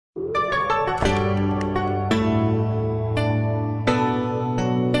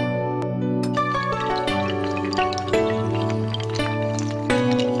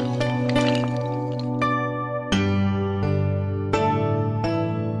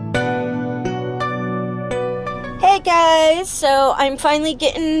Hey guys, so I'm finally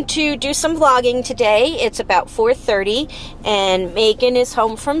getting to do some vlogging today. It's about 4:30 and Megan is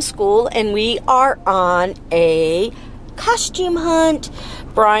home from school and we are on a costume hunt.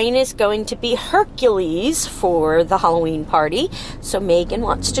 Brian is going to be Hercules for the Halloween party, so Megan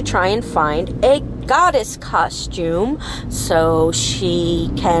wants to try and find a goddess costume so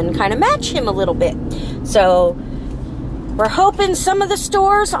she can kind of match him a little bit. So we're hoping some of the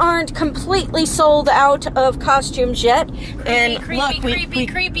stores aren't completely sold out of costumes yet.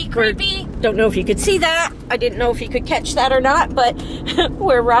 Creepy. Don't know if you could see that. I didn't know if you could catch that or not, but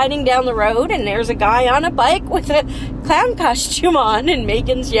we're riding down the road and there's a guy on a bike with a clown costume on and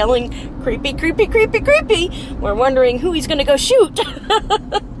Megan's yelling, creepy, creepy, creepy, creepy. We're wondering who he's gonna go shoot.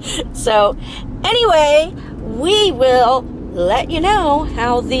 So anyway, we will let you know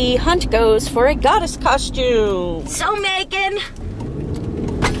how the hunt goes for a goddess costume. So Megan,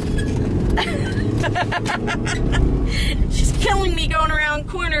 she's killing me going around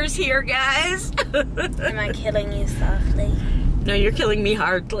corners here, guys. Am I killing you softly? No, you're killing me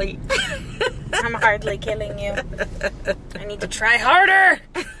hardly. I'm hardly killing you. I need to try harder.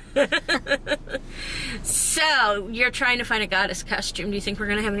 So, you're trying to find a goddess costume. Do you think we're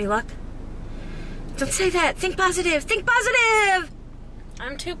gonna have any luck? Don't say that. Think positive. Think positive.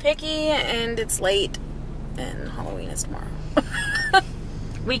 I'm too picky and it's late and Halloween is tomorrow.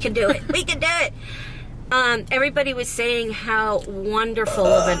 We can do it. We can do it. Everybody was saying how wonderful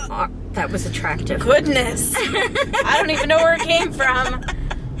of an art. That was attractive. Goodness. I don't even know where it came from.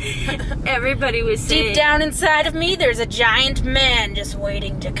 Everybody was saying, deep down inside of me, there's a giant man just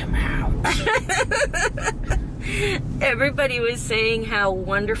waiting to come out. Everybody was saying how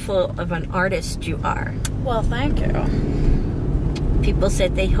wonderful of an artist you are. Well, thank you. People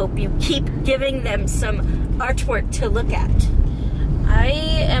said they hope you keep giving them some artwork to look at.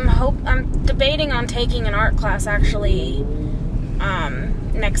 I'm debating on taking an art class actually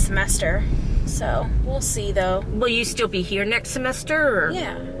next semester. So, we'll see though. Will you still be here next semester? Or?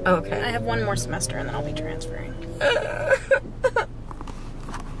 Yeah. Okay. I have one more semester and then I'll be transferring.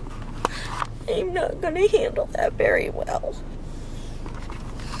 I'm not gonna handle that very well.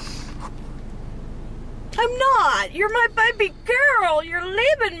 I'm not! You're my baby girl! You're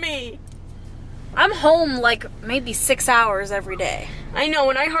leaving me! I'm home like maybe 6 hours every day. I know,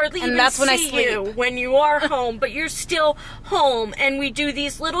 and I hardly even that's when I see sleep. you when you are home, but you're still home, and we do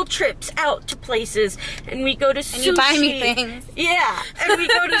these little trips out to places, and we go to sushi. And you buy me things. Yeah, and we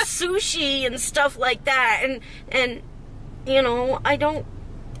go to sushi and stuff like that, and you know,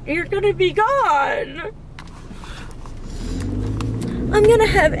 you're gonna be gone. I'm gonna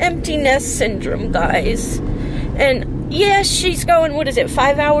have empty nest syndrome, guys. And yeah, she's going, what is it,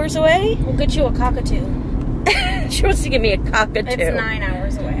 5 hours away? We'll get you a cockatoo. She wants to give me a cockatoo. It's 9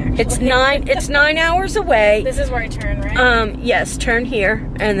 hours away, actually. It's 9 hours away. This is where I turn, right? Yes, turn here,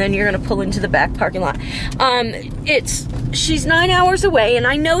 and then you're gonna pull into the back parking lot. She's 9 hours away, and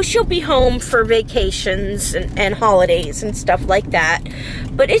I know she'll be home for vacations and holidays and stuff like that,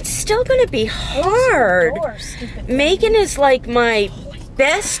 but it's still gonna be hard. Megan is like my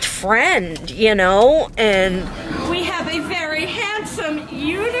best friend, you know, and we have a very handsome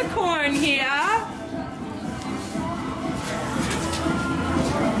unicorn here.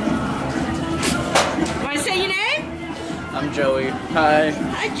 Want to say your name? I'm Joey. Hi.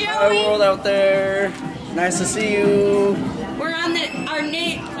 Hi, Joey. Hi, world out there. Nice to see you. We're on our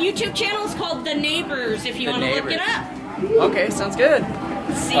YouTube channel is called The Neighbors, if you want to look it up. Okay, sounds good.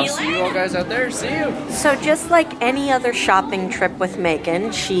 See you all guys out there. See you. So just like any other shopping trip with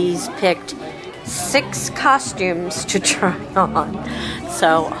Megan, she's picked 6 costumes to try on.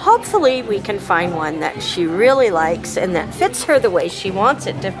 So hopefully we can find one that she really likes and that fits her the way she wants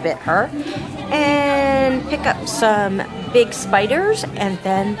it to fit her. And pick up some big spiders and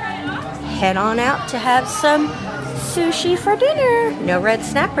then head on out to have some sushi for dinner. No red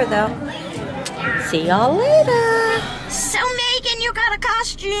snapper though. See y'all later. So Megan, you got a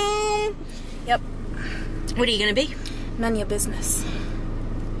costume. Yep. What are you gonna be? None your business.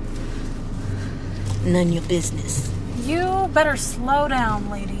 None your business. You better slow down,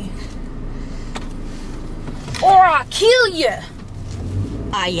 lady. Or I'll kill you.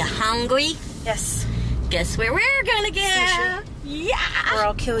 Are you hungry? Yes. Guess where we're gonna go? Sushi. Yeah. Or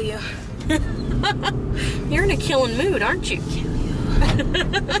I'll kill you. You're in a killing mood, aren't you?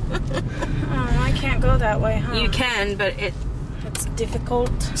 Oh, I can't go that way, huh? You can, but it's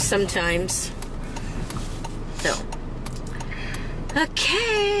difficult sometimes. So.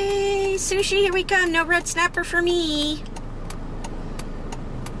 Okay, sushi, here we come. No red snapper for me.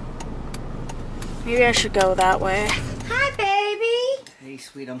 Maybe I should go that way. Hi, baby. Hey,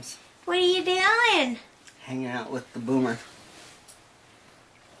 sweetums. What are you doing? hanging out with the boomer.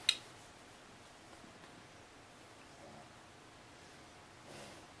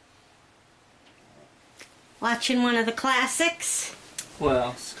 Watching one of the classics.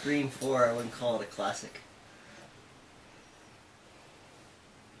 Well, Scream 4, I wouldn't call it a classic.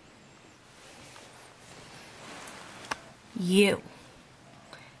 You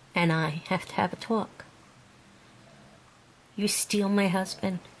and I have to have a talk. You steal my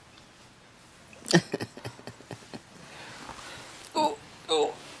husband. Oh.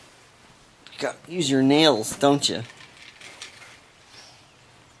 You gotta use your nails, don't you?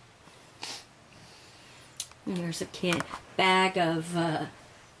 And there's a bag of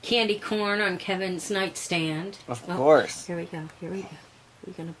candy corn on Kevin's nightstand. Of course. Here we go. We're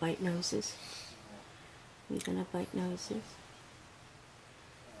gonna bite noses. We're gonna bite noses.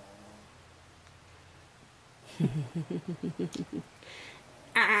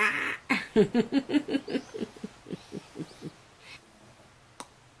 Ah.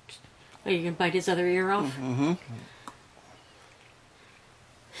 Oh, you gonna bite his other ear off? Mm-hmm.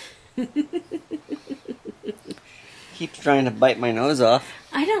 Keeps trying to bite my nose off.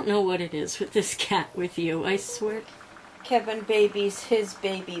 I don't know what it is with this cat with you, I swear. Kevin babies his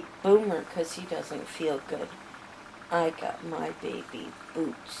baby Boomer because he doesn't feel good. I got my baby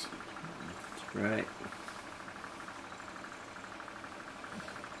Bootsy. Right.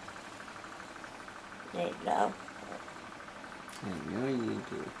 Hey, love. I know you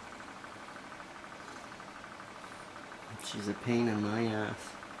do. She's a pain in my ass.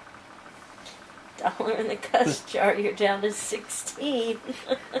 $1 in the cuss jar, you're down to 16.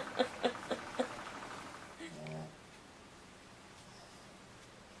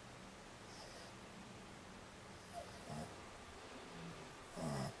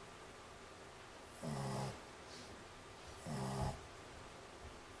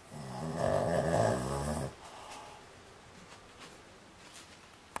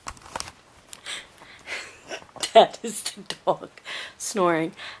 That is the dog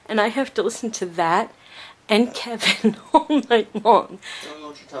snoring. And I have to listen to that and Kevin all night long.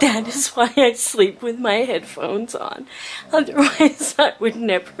 That is why I sleep with my headphones on. Otherwise, I would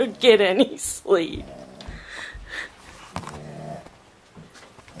never get any sleep.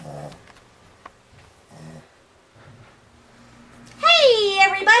 Hey,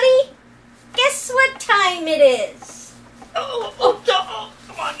 everybody! Guess what time it is? Oh,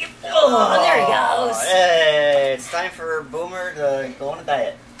 come on, get Oh, there he goes. Hey, it's time for Boomer to go on a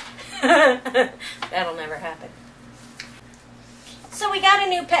diet. That'll never happen. So we got a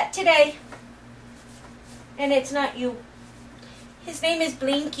new pet today. And it's not you. His name is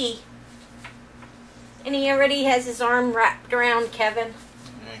Blinky. And he already has his arm wrapped around Kevin.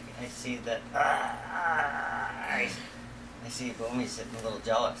 I see that. I see Boomy's sitting a little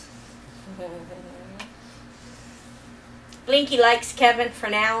jealous. Blinky likes Kevin for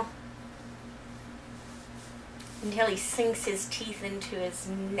now. Until he sinks his teeth into his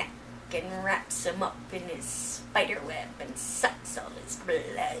neck and wraps him up in his spider web and sucks all his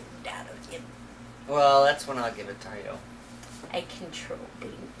blood out of him. Well, that's when I'll give it to you. I control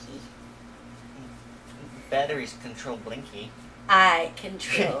Blinky. Batteries control Blinky. I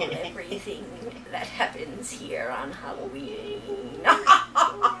control everything that happens here on Halloween.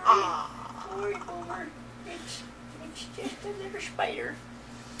 Sorry, Boomer. It's just a little spider.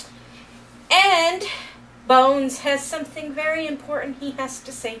 And Bones has something very important he has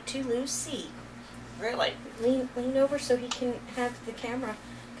to say to Lucy. Really? Lean over so he can have the camera.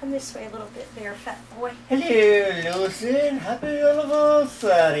 Come this way a little bit there, fat boy. Hello, Lucy. Happy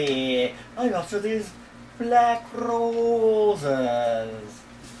anniversary. I got you these black roses.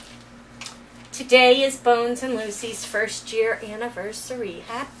 Today is Bones and Lucy's first year anniversary.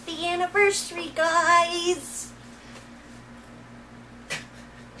 Happy anniversary, guys!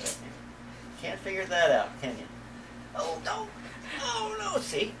 Can't figure that out, can you? Oh, no. Oh, no.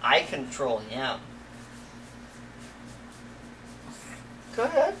 See, I control him. Go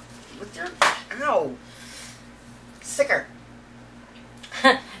ahead. With your... Ow. Sicker.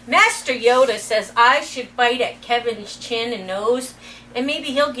 Master Yoda says I should bite at Kevin's chin and nose, and maybe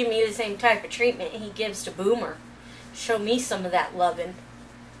he'll give me the same type of treatment he gives to Boomer. Show me some of that loving.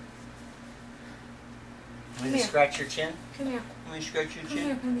 Want me to scratch your chin? Come here. Want me to scratch your Come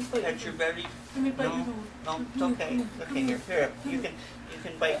here. chin? Let me bite Scratch your belly? Let me bite No, your nose. no, it's okay. It's okay. Here, you can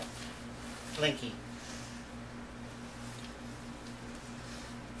bite Blinky.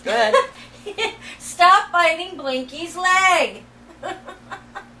 Go ahead. Stop biting Blinky's leg.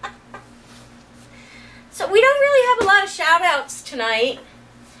 So we don't really have a lot of shout outs tonight,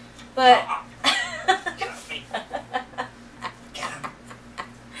 but Get off me. Get him.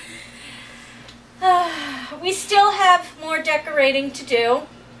 we still have more decorating to do.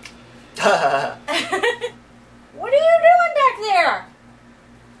 What are you doing back there?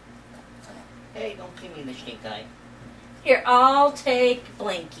 Hey, don't give me the stink eye. Here, I'll take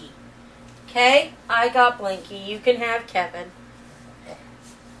Blinky. Okay? I got Blinky. You can have Kevin.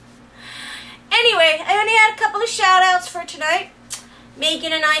 Anyway, I only had a couple of shout-outs for tonight.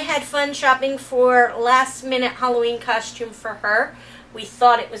 Megan and I had fun shopping for last-minute Halloween costume for her. We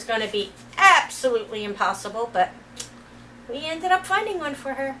thought it was going to be absolutely impossible, but we ended up finding one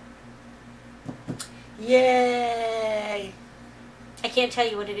for her. Yay! I can't tell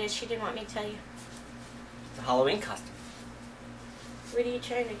you what it is. She didn't want me to tell you. It's a Halloween costume. What are you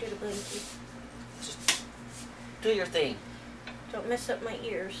trying to do to Blinky? Just do your thing. Don't mess up my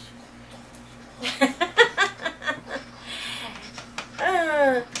ears.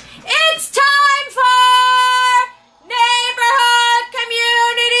 It's time for Neighborhood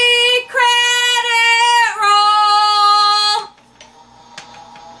Community Credit Roll.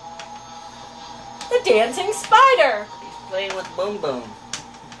 The dancing spider. He's playing with Boom Boom.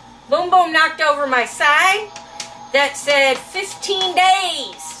 Boom Boom knocked over my sign that said 15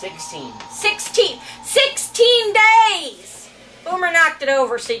 days. 16. 16 days. Boomer knocked it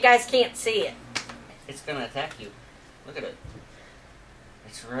over so you guys can't see it. It's gonna attack you. Look at it.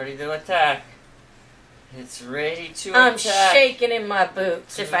 It's ready to attack. It's ready to I'm attack. shaking in my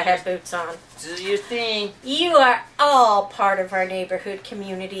boots if I had boots on. Do your thing. You are all part of our neighborhood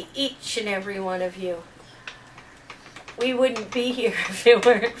community, each and every one of you. We wouldn't be here if it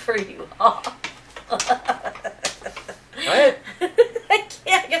weren't for you all. What? I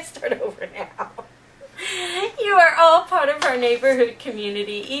gotta start over now. You are all part of our neighborhood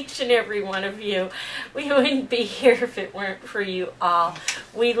community, each and every one of you. We wouldn't be here if it weren't for you all.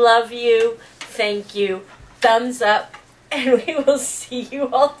 We love you. Thank you. Thumbs up. And we will see you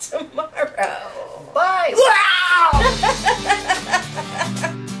all tomorrow. Bye.